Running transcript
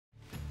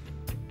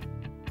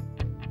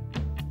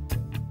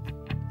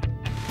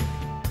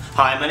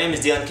Hi, my name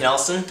is Dion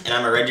Knelsen, and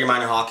I'm a Red Deer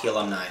Minor Hockey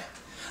alumni.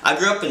 I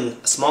grew up in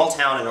a small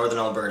town in northern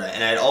Alberta,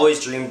 and I had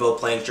always dreamed about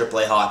playing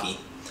AAA hockey.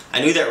 I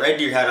knew that Red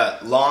Deer had a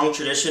long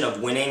tradition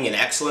of winning and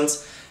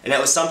excellence, and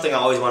it was something I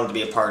always wanted to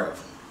be a part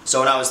of. So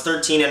when I was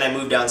 13 and I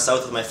moved down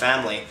south with my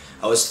family,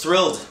 I was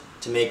thrilled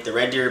to make the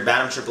Red Deer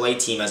Bantam AAA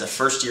team as a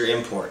first-year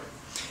import.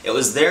 It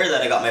was there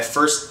that I got my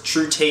first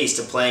true taste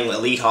of playing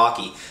elite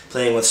hockey,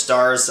 playing with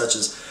stars such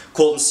as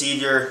Colton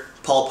Sevier,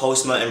 Paul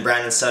Postma, and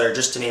Brandon Sutter,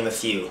 just to name a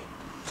few.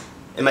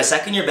 In my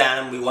second year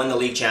Bantam, we won the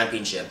league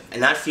championship,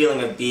 and that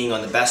feeling of being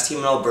on the best team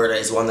in Alberta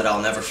is one that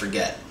I'll never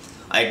forget.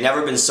 I had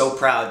never been so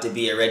proud to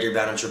be a Red Deer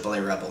Bantam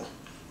AAA Rebel.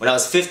 When I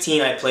was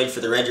 15, I played for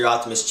the Red Deer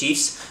Optimist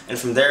Chiefs, and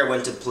from there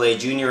went to play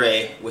Junior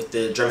A with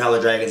the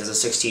Drumheller Dragons as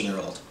a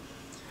 16-year-old.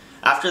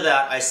 After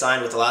that, I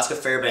signed with Alaska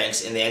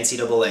Fairbanks in the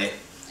NCAA,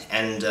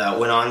 and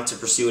went on to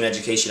pursue an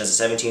education as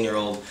a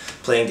 17-year-old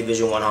playing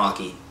Division I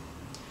hockey.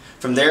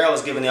 From there, I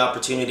was given the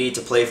opportunity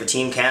to play for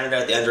Team Canada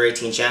at the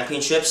Under-18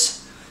 Championships,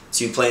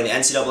 to play in the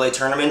NCAA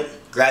tournament,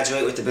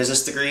 graduate with a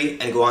business degree,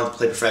 and go on to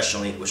play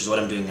professionally, which is what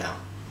I'm doing now.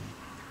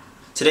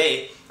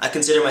 Today, I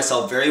consider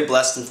myself very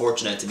blessed and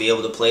fortunate to be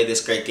able to play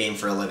this great game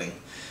for a living.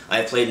 I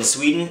have played in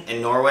Sweden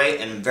and Norway,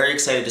 and I'm very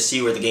excited to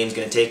see where the game's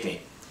going to take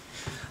me.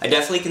 I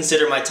definitely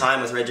consider my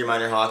time with Red Deer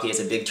Minor Hockey as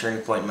a big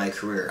turning point in my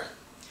career.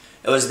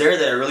 It was there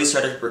that I really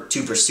started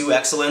to pursue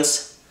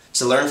excellence,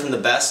 to learn from the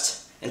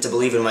best, and to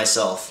believe in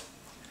myself.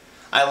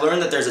 I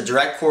learned that there's a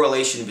direct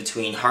correlation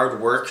between hard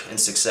work and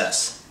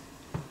success.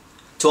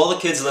 To all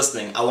the kids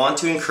listening, I want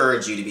to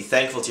encourage you to be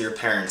thankful to your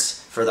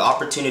parents for the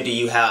opportunity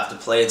you have to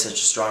play in such a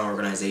strong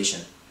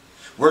organization.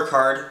 Work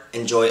hard,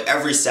 enjoy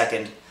every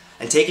second,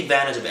 and take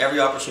advantage of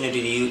every opportunity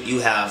you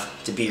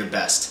have to be your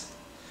best.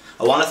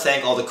 I want to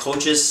thank all the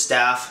coaches,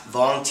 staff,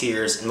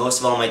 volunteers, and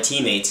most of all my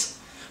teammates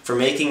for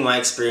making my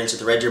experience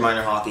with Red Deer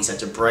Minor Hockey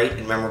such a bright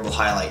and memorable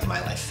highlight in my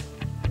life.